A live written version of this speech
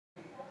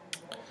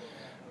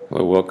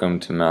Hello, welcome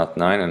to Math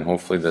 9, and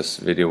hopefully this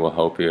video will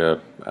help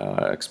you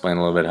explain a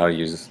little bit how to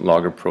use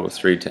loggerPro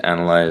 3 to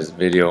analyze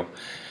video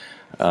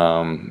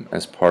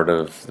as part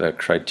of the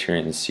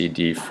Criterion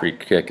CD free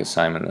kick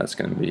assignment that's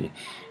going to be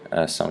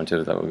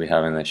summative that we'll be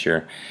having this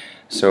year.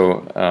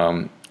 So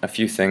a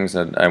few things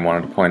that I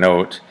wanted to point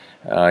out.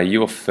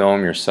 You will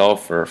film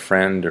yourself or a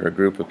friend or a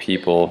group of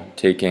people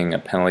taking a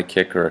penalty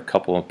kick or a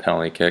couple of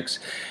penalty kicks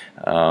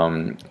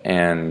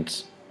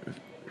and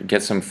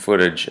get some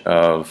footage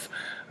of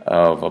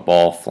a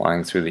ball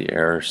flying through the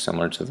air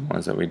similar to the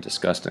ones that we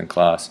discussed in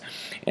class.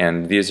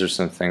 And these are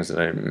some things that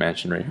I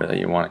mentioned right here that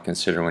you want to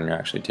consider when you're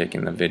actually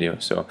taking the video.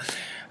 So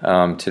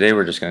today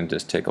we're just going to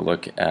take a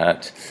look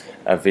at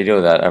a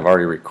video that I've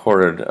already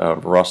recorded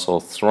of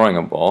Russell throwing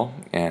a ball,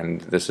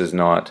 and this is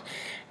not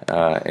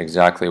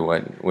exactly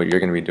what you're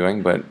going to be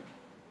doing, but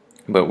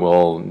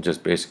we'll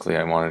just basically,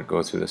 I wanted to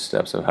go through the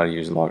steps of how to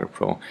use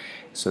loggerPro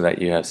so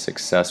that you have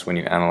success when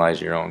you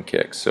analyze your own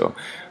kicks. So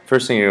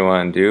first thing you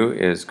want to do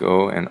is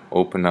go and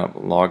open up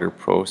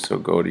loggerPro. So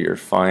go to your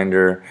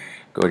Finder,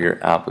 go to your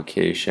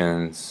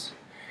Applications,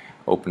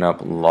 open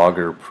up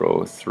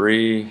loggerPro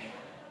 3.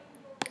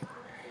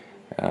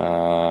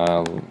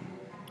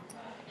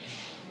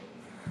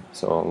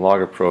 So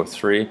loggerPro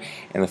 3,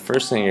 and the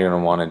first thing you're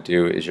going to want to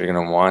do is you're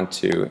going to want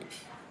to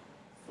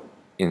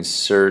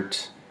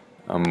insert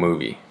a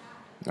movie.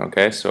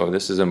 Okay, so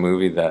this is a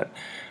movie that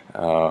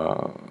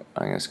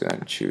I'm just going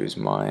to choose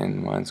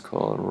mine. Mine's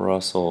called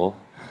Russell,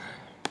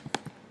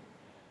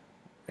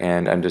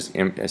 and I'm just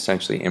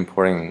essentially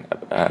importing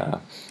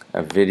a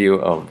video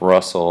of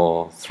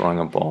Russell throwing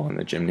a ball in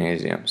the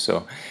gymnasium.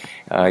 So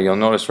you'll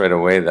notice right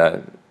away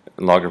that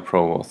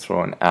loggerPro will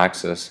throw an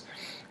axis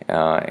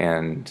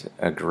and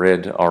a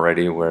grid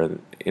already, where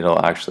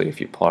it'll actually, if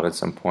you plotted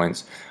some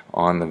points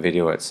on the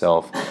video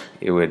itself,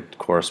 it would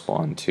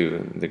correspond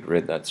to the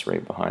grid that's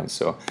right behind.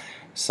 So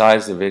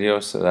size the video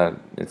so that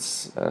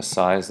it's a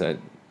size that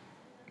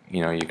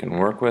you can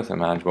work with, a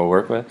manageable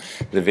work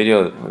with. The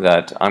video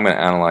that I'm going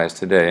to analyze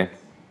today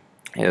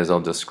is, I'll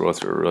just scroll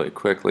through it really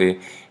quickly,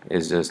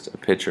 is just a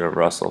picture of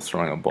Russell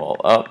throwing a ball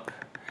up.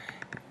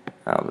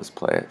 I'll just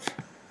play it,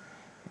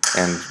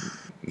 and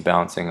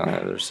bouncing on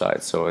the other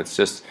side. So it's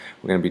just,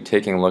 we're going to be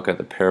taking a look at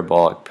the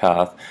parabolic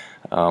path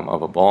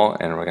of a ball,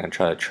 and we're going to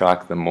try to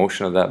track the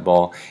motion of that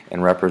ball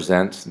and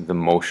represent the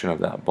motion of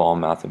that ball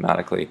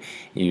mathematically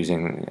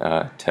using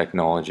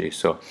technology.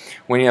 So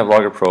when you have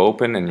loggerPro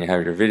open and you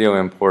have your video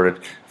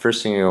imported,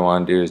 first thing you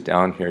want to do is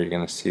down here you're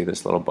going to see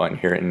this little button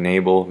here,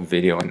 Enable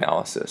Video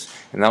Analysis,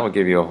 and that will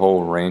give you a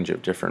whole range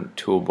of different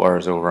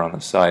toolbars over on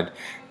the side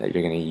that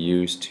you're going to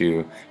use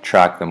to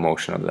track the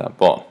motion of that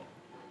ball.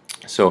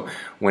 So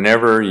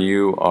whenever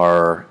you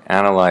are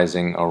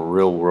analyzing a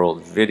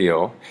real-world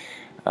video,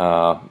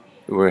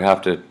 we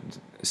have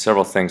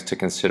several things to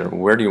consider.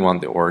 Where do you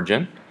want the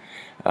origin?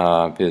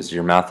 Because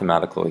your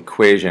mathematical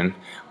equation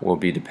will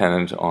be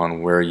dependent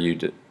on where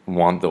you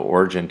want the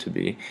origin to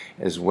be,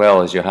 as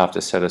well as you have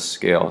to set a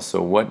scale.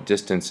 So what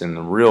distance in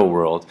the real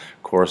world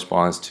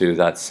corresponds to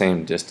that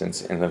same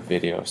distance in the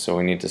video? So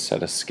we need to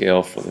set a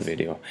scale for the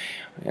video,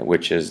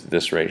 which is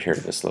this right here,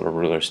 this little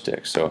ruler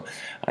stick. So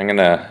I'm going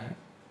to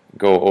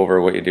go over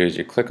what you do is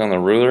you click on the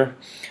ruler.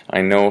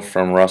 I know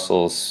from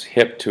Russell's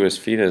hip to his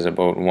feet is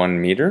about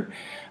 1 meter,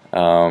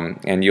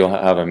 and you'll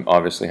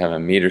obviously have a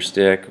meter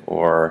stick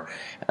or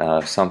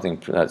something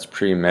that's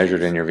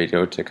pre-measured in your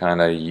video to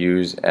kind of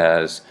use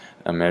as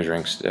a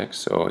measuring stick.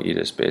 So you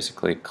just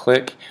basically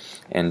click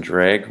and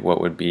drag what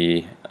would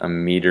be a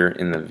meter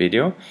in the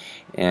video,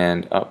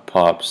 and up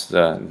pops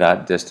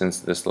that distance.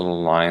 This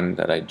little line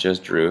that I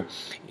just drew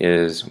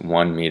is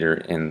 1 meter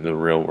in the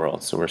real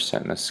world. So we're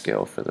setting a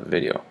scale for the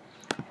video.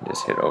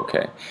 Just hit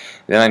OK.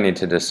 Then I need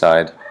to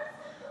decide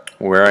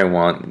where I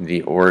want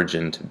the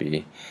origin to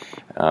be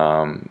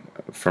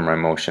for my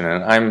motion,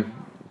 and I'm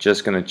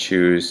just going to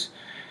choose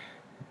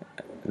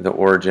the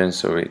origin.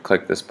 So we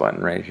click this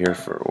button right here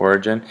for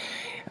origin.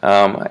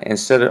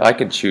 I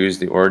could choose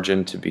the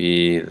origin to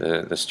be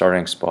the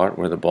starting spot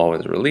where the ball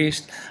was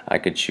released. I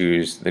could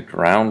choose the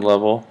ground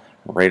level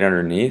right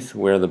underneath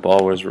where the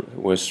ball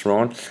was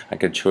thrown. I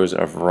could choose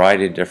a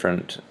variety of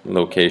different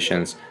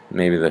locations,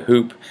 maybe the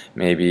hoop,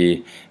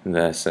 maybe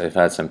so if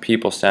I had some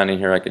people standing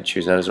here, I could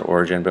choose that as an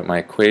origin, but my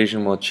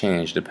equation will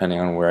change depending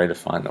on where I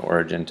define the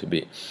origin to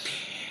be.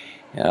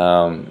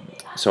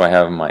 So I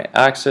have my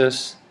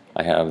axis,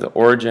 I have the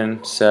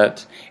origin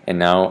set, and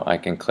now I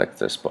can click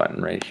this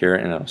button right here,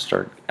 and it'll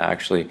start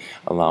actually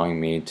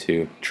allowing me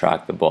to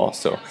track the ball.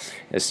 So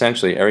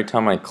essentially every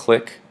time I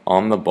click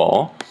on the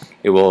ball,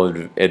 it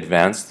will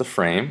advance the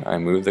frame. I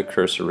move the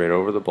cursor right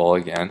over the ball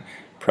again,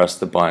 press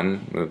the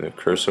button, move the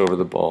cursor over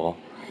the ball,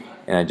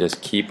 and I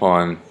just keep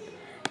on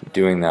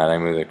doing that. I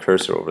move the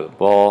cursor over the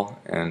ball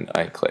and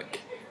I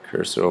click,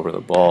 cursor over the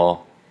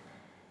ball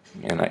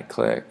and I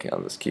click.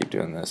 I'll just keep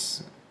doing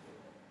this.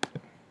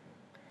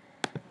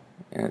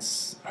 And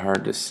it's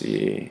hard to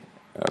see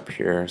up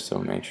here, so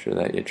make sure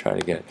that you try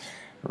to get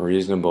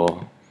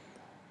reasonable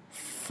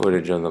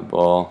footage of the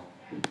ball.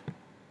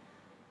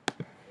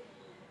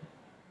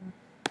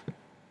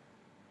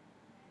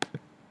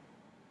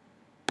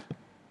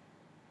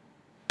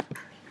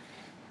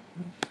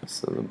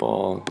 So the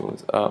ball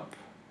goes up,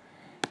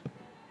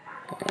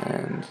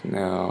 and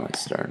now it's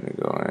starting to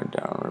go in a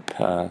downward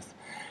path.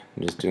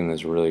 I'm just doing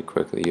this really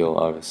quickly. You'll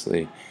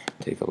obviously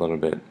take a little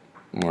bit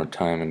more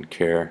time and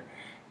care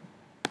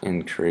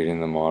in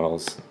creating the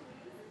models.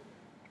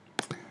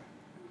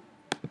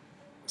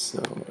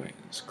 So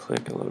just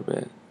click a little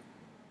bit.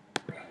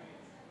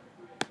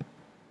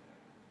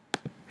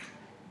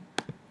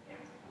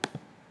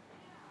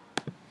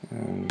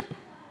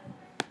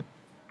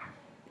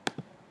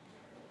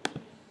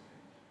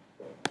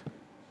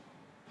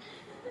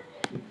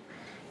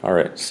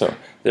 Alright, so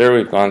there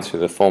we've gone through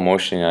the full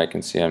motion. I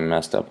can see I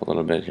messed up a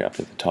little bit here up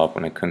at the top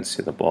when I couldn't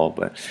see the ball,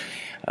 but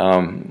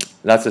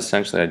that's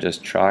essentially, I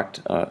just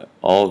tracked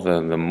all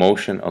the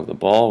motion of the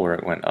ball, where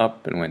it went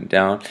up and went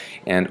down,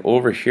 and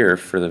over here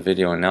for the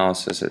video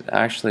analysis it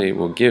actually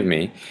will give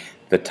me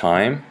the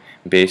time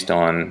based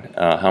on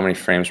how many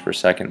frames per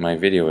second my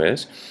video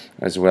is,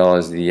 as well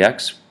as the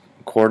X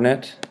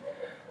coordinate,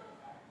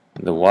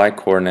 the Y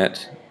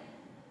coordinate.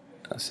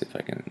 Let's see if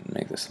I can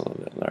make this a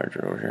little bit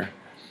larger over here.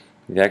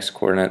 The X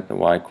coordinate, the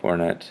Y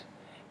coordinate,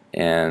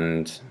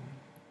 and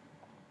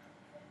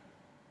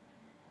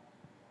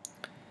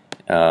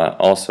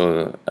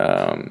also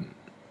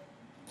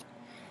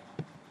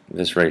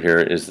this right here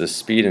is the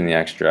speed in the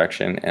X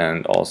direction,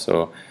 and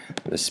also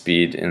the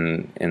speed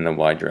in the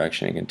Y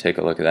direction. You can take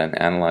a look at that and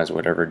analyze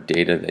whatever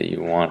data that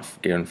you want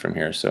given from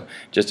here. So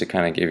just to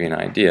kind of give you an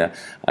idea,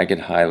 I could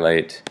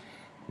highlight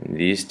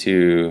these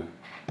two.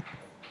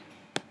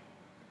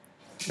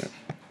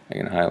 I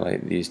can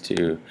highlight these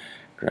two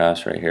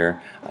graphs right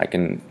here. I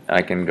can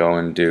go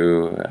and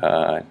do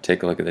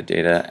take a look at the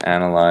data,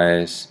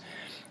 analyze,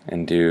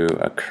 and do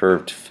a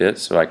curved fit.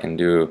 So I can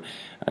do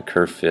a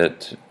curved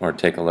fit or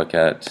take a look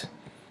at,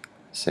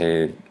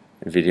 say,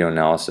 video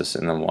analysis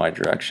in the Y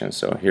direction.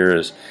 So here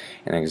is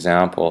an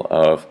example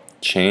of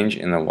change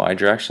in the Y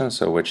direction,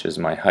 so which is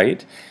my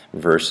height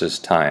versus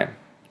time.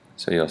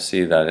 So you'll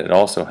see that it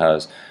also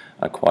has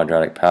a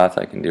quadratic path.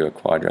 I can do a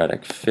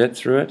quadratic fit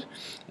through it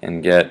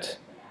and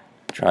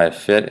try a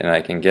fit, and I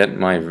can get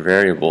my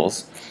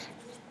variables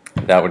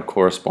that would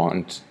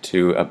correspond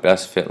to a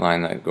best fit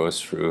line that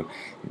goes through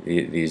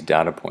these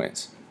data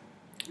points.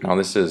 Now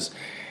this is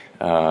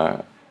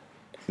the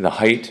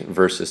height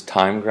versus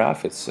time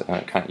graph. It's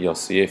you'll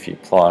see if you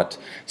plot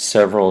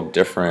several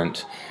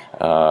different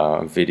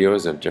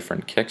videos of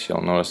different kicks,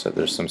 you'll notice that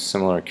there's some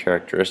similar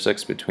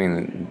characteristics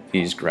between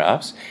these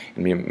graphs,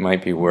 and it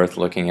might be worth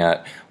looking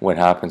at what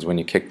happens when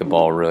you kick the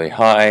ball really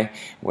high,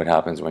 what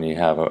happens when you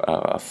have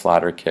a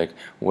flatter kick,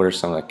 what are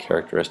some of the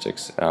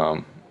characteristics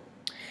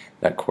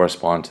that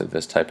correspond to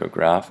this type of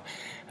graph.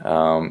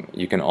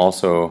 You can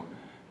also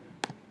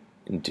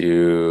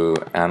do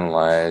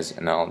analyze,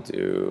 and I'll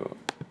do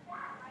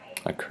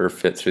a curve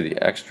fit through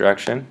the X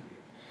direction.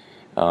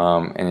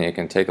 And you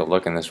can take a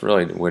look, and this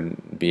really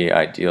would be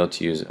ideal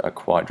to use a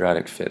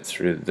quadratic fit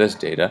through this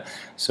data.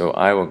 So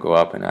I will go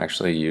up and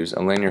actually use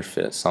a linear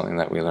fit, something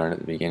that we learned at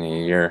the beginning of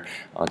the year.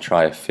 I'll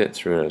try a fit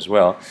through it as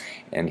well.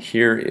 And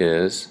here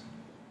is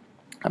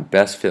a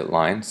best fit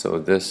line. So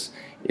this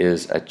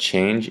is a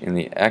change in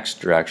the X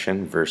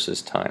direction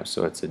versus time.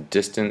 So it's a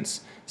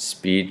distance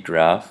speed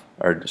graph,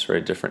 or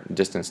sorry, different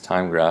distance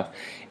time graph.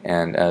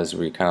 And as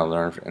we kind of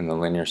learned in the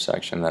linear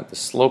section, that the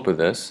slope of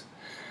this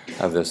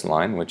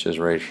line, which is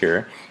right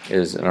here,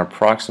 is an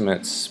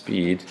approximate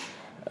speed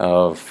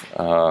of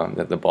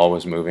that the ball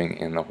was moving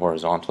in the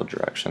horizontal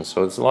direction.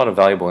 So it's a lot of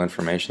valuable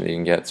information that you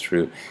can get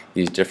through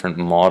these different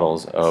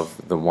models of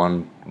the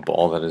one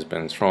ball that has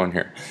been thrown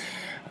here.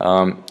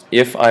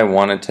 If I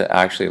wanted to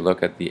actually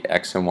look at the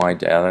X and Y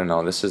data,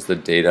 now this is the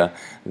data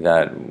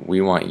that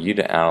we want you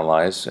to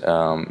analyze.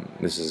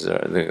 This is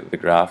the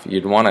graph.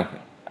 You'd want to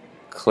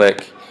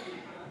click,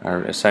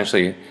 or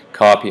essentially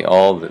copy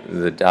all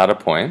the data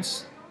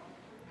points.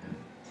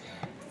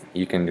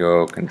 You can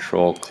go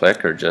control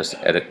click or just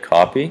edit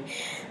copy,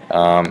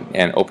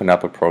 and open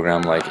up a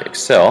program like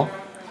Excel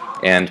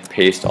and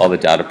paste all the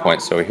data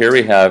points. So here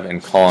we have in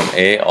column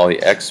A all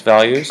the X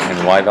values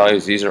and Y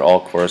values. These are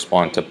all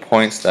correspond to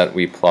points that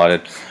we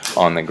plotted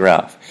on the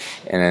graph.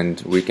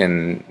 And we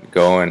can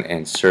go and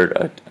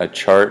insert a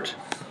chart,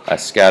 a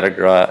scatter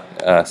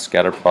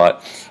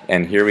plot,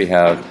 and here we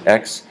have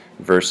X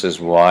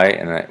versus Y,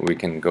 and we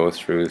can go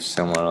through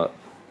similar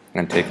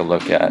and take a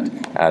look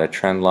at a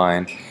trend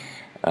line.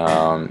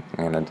 I'm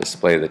going to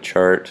display the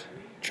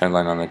trend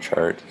line on the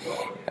chart.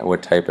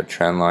 What type of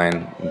trend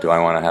line do I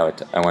want to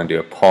have? I want to do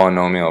a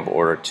polynomial of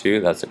order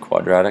 2. That's a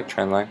quadratic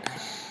trend line.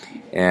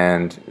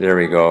 And there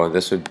we go.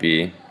 This would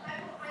be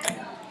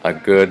a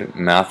good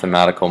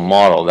mathematical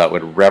model that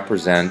would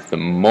represent the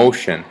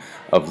motion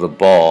of the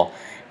ball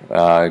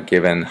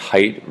given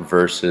height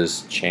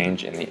versus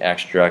change in the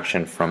X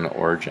direction from the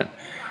origin.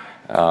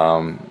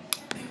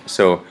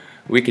 So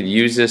we could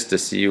use this to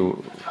see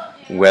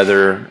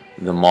whether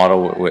the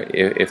model,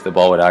 if the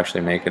ball would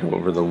actually make it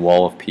over the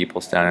wall of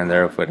people standing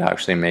there, if it would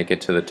actually make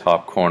it to the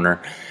top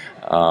corner,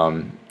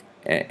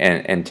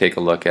 and take a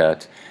look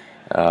at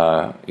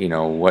you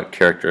know, what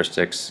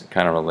characteristics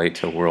kind of relate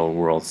to a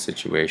real-world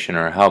situation,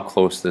 or how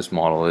close this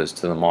model is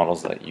to the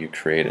models that you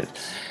created.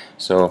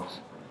 So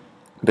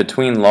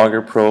between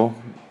loggerPro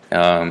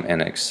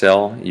and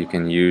Excel, you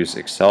can use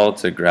Excel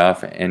to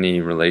graph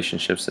any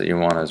relationships that you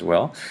want as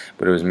well,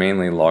 but it was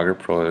mainly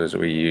loggerPro that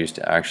we used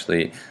to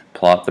actually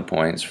plot the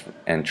points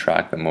and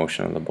track the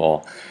motion of the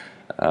ball.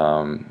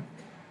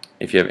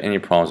 If you have any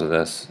problems with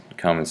this,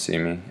 come and see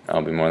me.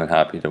 I'll be more than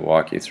happy to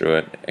walk you through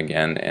it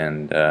again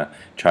and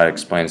try to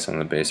explain some of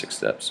the basic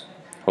steps.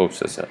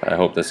 I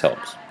hope this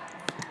helps.